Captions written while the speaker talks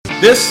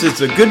This is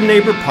the Good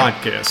Neighbor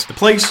Podcast, the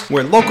place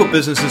where local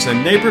businesses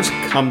and neighbors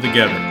come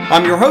together.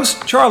 I'm your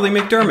host, Charlie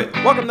McDermott.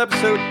 Welcome to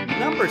episode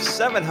number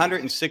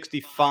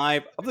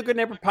 765 of the Good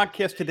Neighbor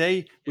Podcast.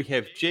 Today, we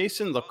have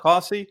Jason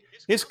LaCosse,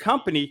 his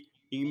company,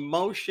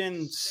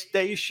 Emotion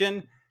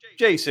Station.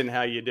 Jason,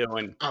 how you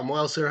doing? I'm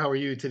well, sir. How are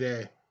you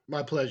today?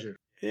 My pleasure.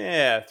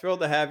 Yeah,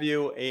 thrilled to have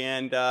you.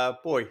 And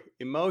boy,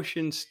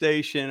 Emotion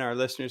Station, our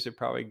listeners are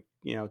probably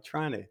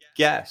trying to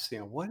guess,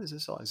 what is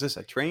this? Is this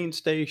a train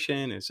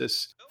station? Is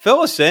this, fill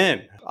us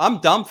in. I'm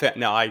dumbfounded.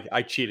 No,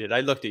 I cheated.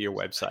 I looked at your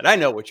website. I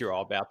know what you're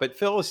all about, but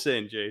fill us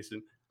in,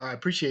 Jason. I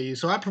appreciate you.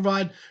 So I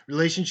provide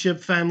relationship,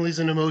 families,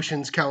 and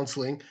emotions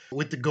counseling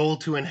with the goal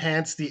to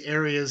enhance the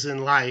areas in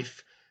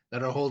life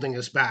that are holding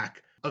us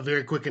back. A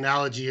very quick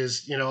analogy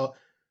is,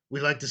 we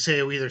like to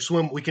say we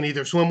can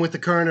either swim with the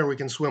current or we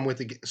can swim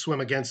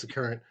against the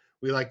current.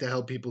 We like to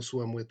help people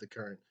swim with the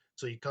current.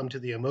 So you come to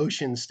the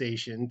Emotion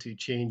Station to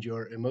change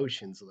your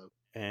emotions a little.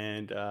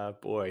 And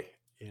boy,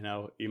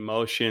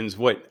 emotions,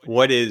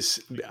 what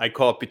is, I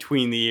call it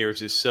between the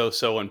ears, is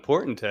so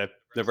important to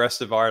the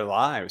rest of our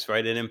lives,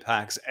 right? It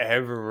impacts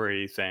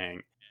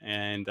everything.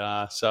 And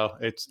so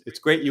it's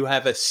great you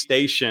have a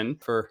station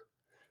for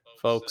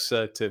folks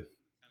to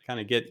kind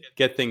of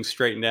get things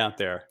straightened out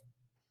there.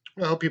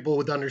 I help people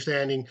with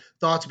understanding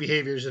thoughts,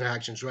 behaviors, and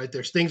actions, right?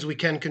 There's things we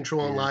can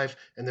control in life,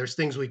 and there's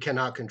things we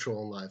cannot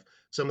control in life.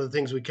 Some of the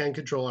things we can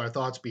control are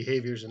thoughts,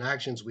 behaviors, and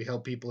actions. We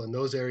help people in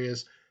those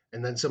areas.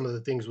 And then some of the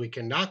things we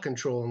cannot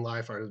control in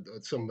life are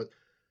some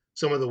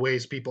of the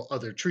ways people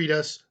other treat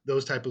us,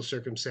 those type of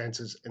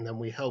circumstances. And then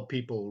we help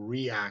people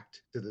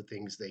react to the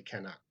things they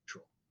cannot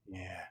control.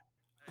 Yeah.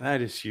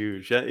 That is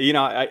huge.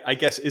 I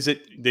guess, is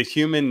it the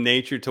human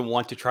nature to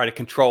want to try to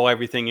control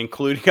everything,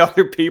 including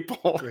other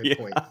people? Great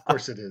point. Of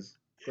course it is.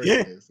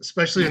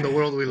 Especially in the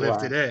world we live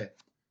today.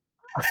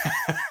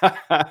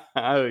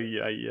 Oh,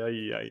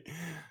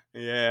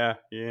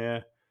 yeah.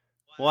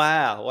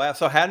 Wow.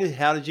 So how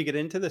did you get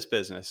into this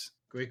business?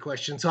 Great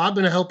question. So I've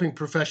been a helping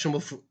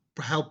professional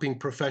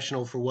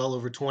for well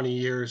over 20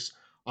 years.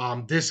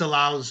 This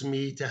allows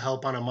me to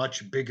help on a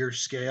much bigger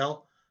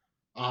scale.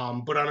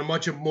 But on a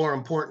much more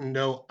important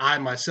note, I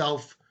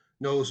myself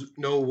know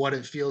what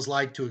it feels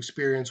like to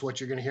experience what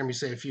you're going to hear me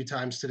say a few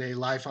times today,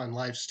 life on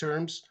life's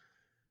terms,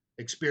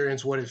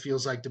 experience what it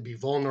feels like to be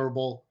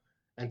vulnerable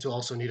and to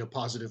also need a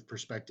positive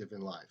perspective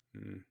in life.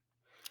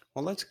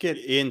 Well, let's get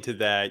into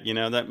that.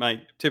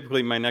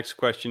 Typically my next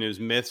question is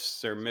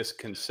myths or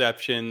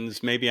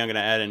misconceptions. Maybe I'm going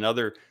to add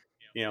another,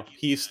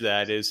 piece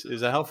that is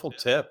a helpful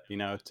tip,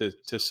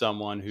 to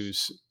someone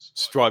who's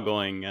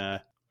struggling.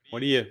 What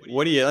do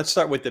you, let's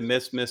start with the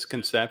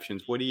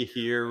misconceptions. What do you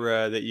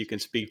hear that you can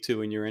speak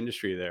to in your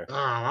industry there?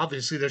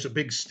 Obviously, there's a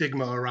big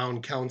stigma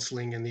around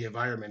counseling and the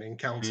environment in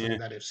counseling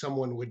that if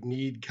someone would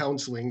need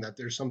counseling, that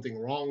there's something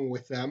wrong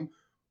with them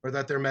or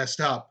that they're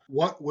messed up.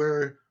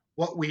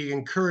 What we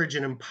encourage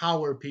and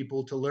empower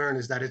people to learn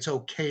is that it's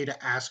okay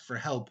to ask for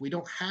help. We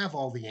don't have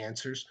all the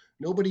answers.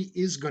 Nobody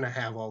is going to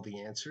have all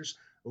the answers.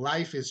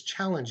 Life is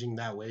challenging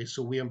that way.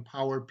 So we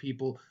empower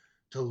people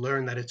to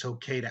learn that it's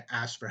okay to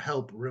ask for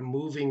help,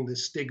 removing the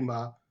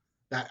stigma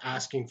that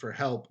asking for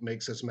help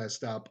makes us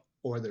messed up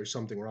or there's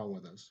something wrong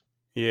with us.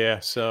 Yeah.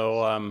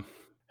 So,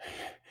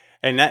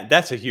 and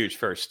that's a huge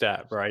first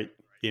step, right?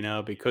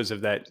 Because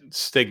of that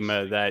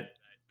stigma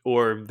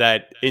or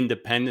that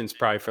independence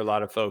probably for a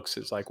lot of folks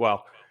is like,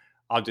 well,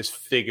 I'll just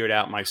figure it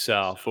out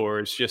myself, or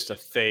it's just a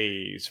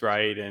phase,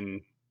 right? And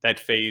that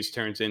phase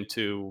turns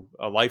into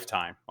a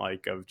lifetime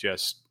of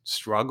just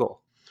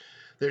struggle.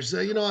 There's,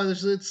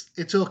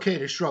 it's okay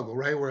to struggle,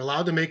 right? We're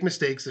allowed to make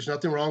mistakes. There's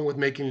nothing wrong with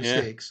making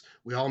mistakes.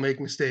 We all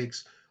make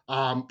mistakes.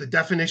 The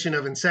definition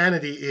of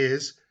insanity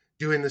is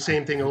doing the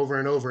same thing over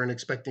and over and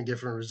expecting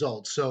different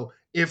results. So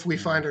if we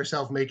find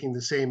ourselves making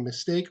the same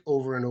mistake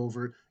over and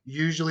over,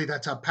 usually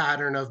that's a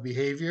pattern of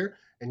behavior.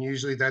 And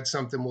usually that's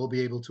something we'll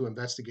be able to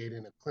investigate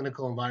in a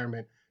clinical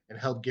environment and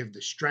help give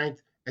the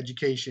strength,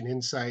 education,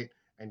 insight,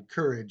 and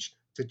courage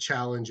to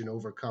challenge and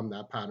overcome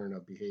that pattern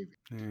of behavior.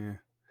 Yeah.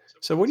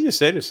 So what do you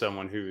say to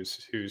someone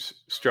who's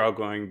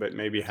struggling, but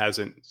maybe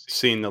hasn't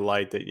seen the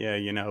light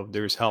that,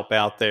 there's help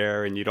out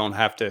there and you don't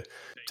have to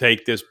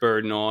take this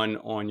burden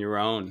on your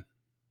own?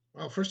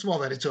 Well, first of all,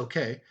 that it's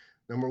okay.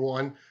 Number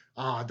one,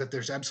 that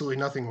there's absolutely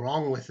nothing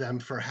wrong with them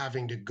for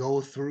having to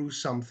go through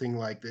something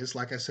like this.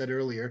 Like I said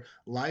earlier,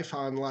 life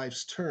on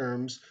life's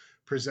terms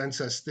presents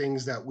us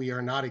things that we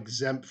are not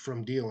exempt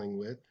from dealing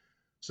with.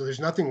 So there's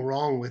nothing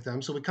wrong with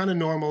them. So we kind of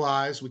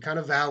normalize, we kind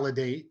of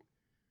validate.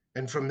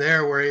 And from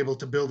there, we're able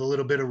to build a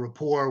little bit of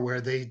rapport where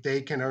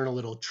they can earn a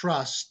little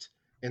trust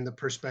in the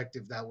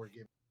perspective that we're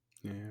giving.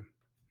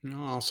 Yeah.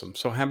 Awesome.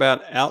 So how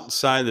about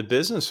outside the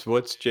business?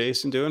 What's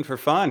Jason doing for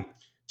fun?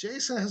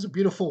 Jason has a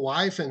beautiful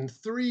wife and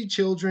 3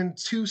 children,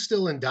 2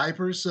 still in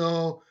diapers.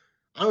 So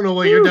I don't know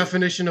what your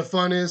definition of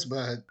fun is,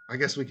 but I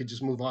guess we could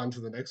just move on to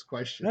the next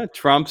question. That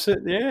trumps it.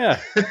 Yeah.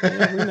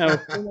 We know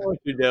what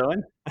you're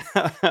doing.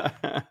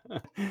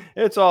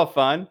 It's all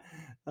fun.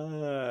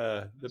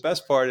 The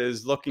best part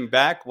is looking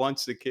back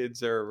once the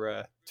kids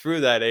are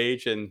through that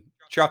age and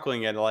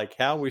chuckling at like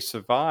how we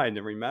survived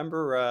and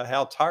remember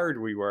how tired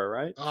we were,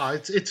 right? Oh,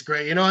 it's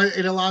great.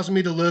 It allows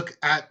me to look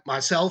at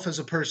myself as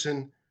a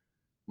person,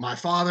 my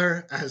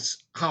father as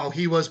how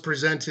he was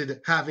presented,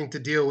 having to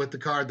deal with the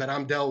card that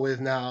I'm dealt with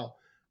now,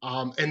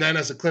 and then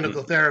as a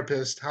clinical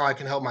therapist, how I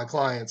can help my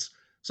clients.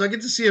 So I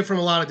get to see it from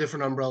a lot of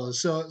different umbrellas.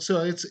 So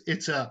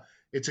it's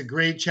a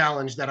great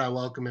challenge that I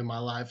welcome in my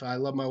life. I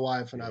love my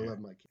wife and I love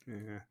my kids.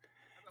 Yeah.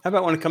 How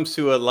about when it comes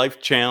to a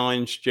life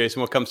challenge,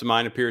 Jason? What comes to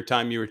mind? A period of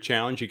time you were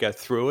challenged, you got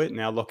through it.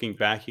 Now looking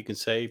back, you can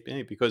say,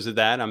 hey, because of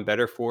that, I'm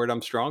better for it.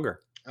 I'm stronger.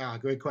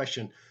 Great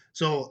question.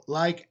 So,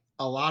 like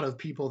a lot of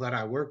people that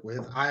I work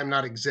with, I am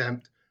not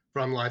exempt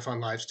from life on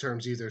life's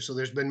terms either. So,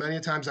 there's been many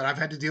times that I've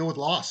had to deal with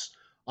loss,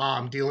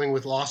 dealing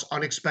with loss,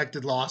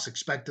 unexpected loss,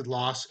 expected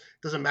loss.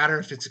 Doesn't matter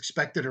if it's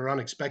expected or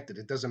unexpected.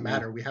 It doesn't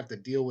matter. We have to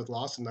deal with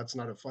loss, and that's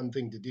not a fun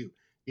thing to do.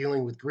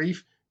 Dealing with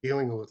grief,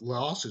 dealing with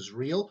loss is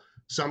real.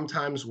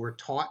 Sometimes we're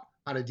taught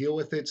how to deal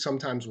with it,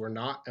 sometimes we're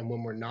not. And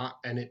when we're not,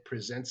 and it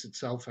presents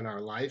itself in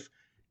our life,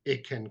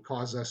 it can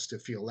cause us to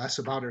feel less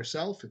about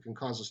ourselves. It can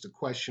cause us to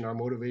question our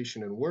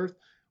motivation and worth,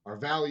 our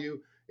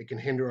value. It can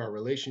hinder our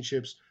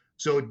relationships.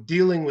 So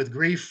dealing with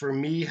grief for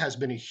me has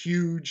been a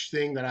huge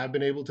thing that I've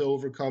been able to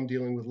overcome,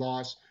 dealing with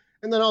loss.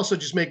 And then also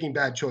just making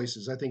bad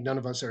choices. I think none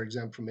of us are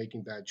exempt from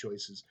making bad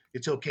choices.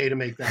 It's okay to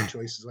make bad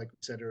choices, like we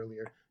said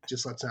earlier.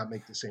 Just let's not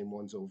make the same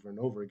ones over and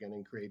over again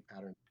and create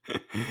patterns.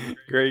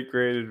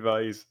 Great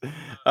advice.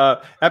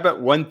 How about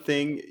one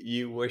thing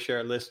you wish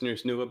our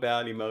listeners knew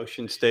about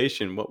Emotion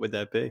Station? What would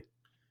that be?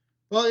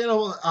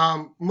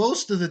 Well,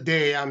 most of the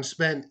day I'm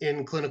spent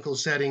in clinical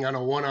setting on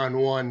a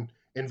one-on-one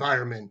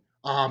environment.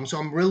 So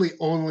I'm really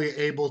only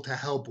able to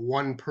help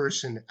one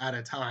person at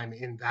a time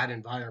in that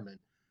environment.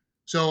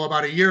 So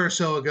about a year or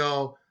so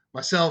ago,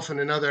 myself and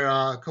another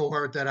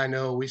cohort that I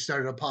know, we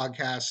started a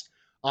podcast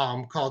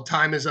called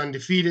Time is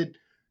Undefeated.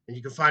 And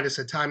you can find us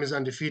at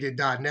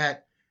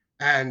timeisundefeated.net.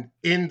 And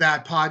in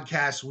that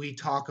podcast, we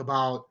talk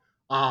about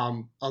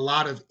a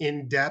lot of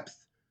in-depth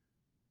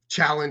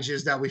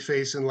challenges that we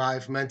face in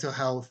life, mental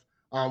health.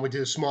 We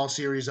did a small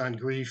series on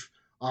grief.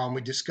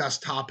 We discuss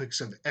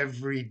topics of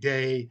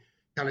everyday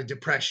kind of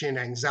depression,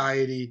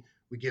 anxiety.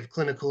 We give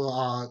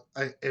clinical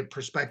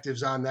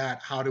perspectives on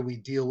that. How do we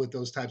deal with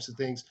those types of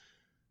things?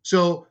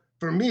 So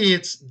for me,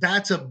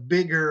 that's a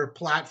bigger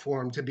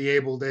platform to be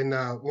able to, in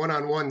a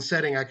one-on-one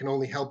setting, I can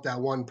only help that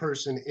one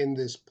person. In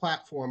this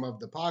platform of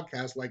the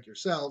podcast, like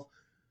yourself,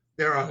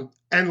 there are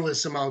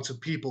endless amounts of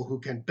people who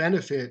can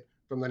benefit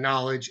from the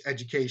knowledge,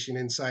 education,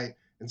 insight.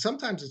 And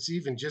sometimes it's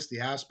even just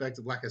the aspect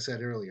of, like I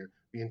said earlier,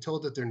 being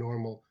told that they're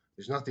normal,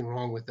 there's nothing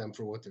wrong with them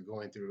for what they're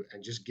going through,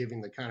 and just giving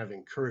the kind of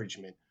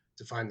encouragement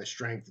to find the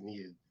strength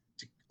needed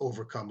to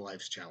overcome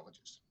life's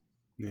challenges.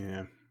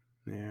 Yeah.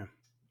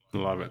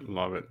 Love it.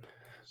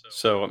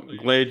 So I'm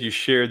glad you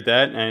shared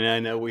that. And I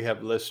know we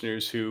have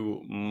listeners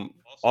who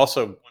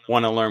also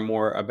want to learn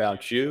more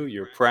about you,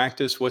 your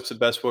practice. What's the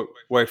best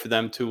way for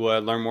them to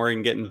learn more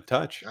and get in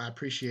touch? I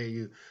appreciate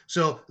you.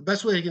 So the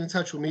best way to get in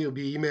touch with me would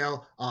be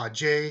email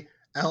jlicausi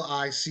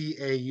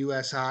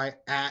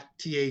at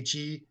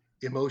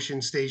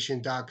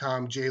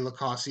theemotionstation.com,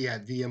 jlicausi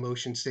at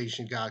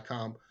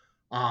theemotionstation.com.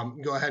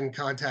 Go ahead and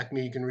contact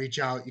me. You can reach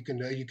out. You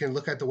can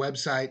look at the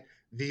website,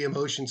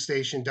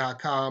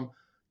 theemotionstation.com. You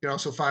can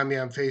also find me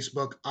on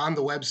Facebook. On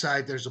the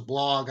website, there's a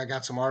blog. I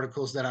got some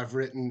articles that I've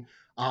written.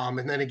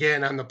 And then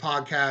again, on the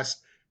podcast,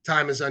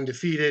 Time is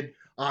Undefeated.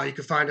 You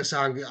can find us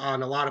on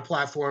a lot of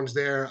platforms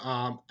there,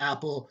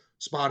 Apple,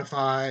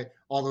 Spotify,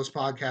 all those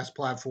podcast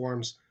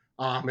platforms.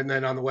 And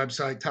then on the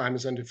website,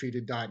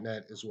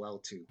 timeisundefeated.net as well,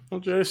 too.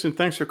 Well, Jason,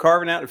 thanks for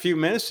carving out a few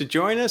minutes to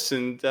join us.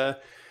 And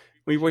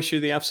we wish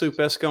you the absolute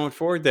best going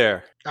forward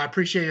there. I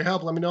appreciate your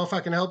help. Let me know if I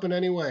can help in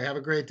any way. Have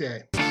a great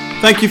day.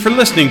 Thank you for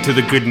listening to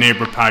the Good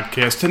Neighbor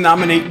Podcast. To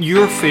nominate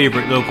your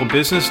favorite local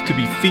business to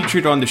be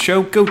featured on the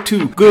show, go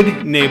to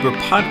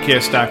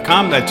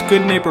goodneighborpodcast.com. That's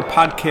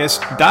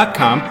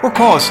goodneighborpodcast.com, or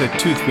call us at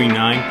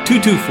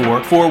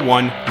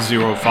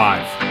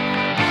 239-224-4105.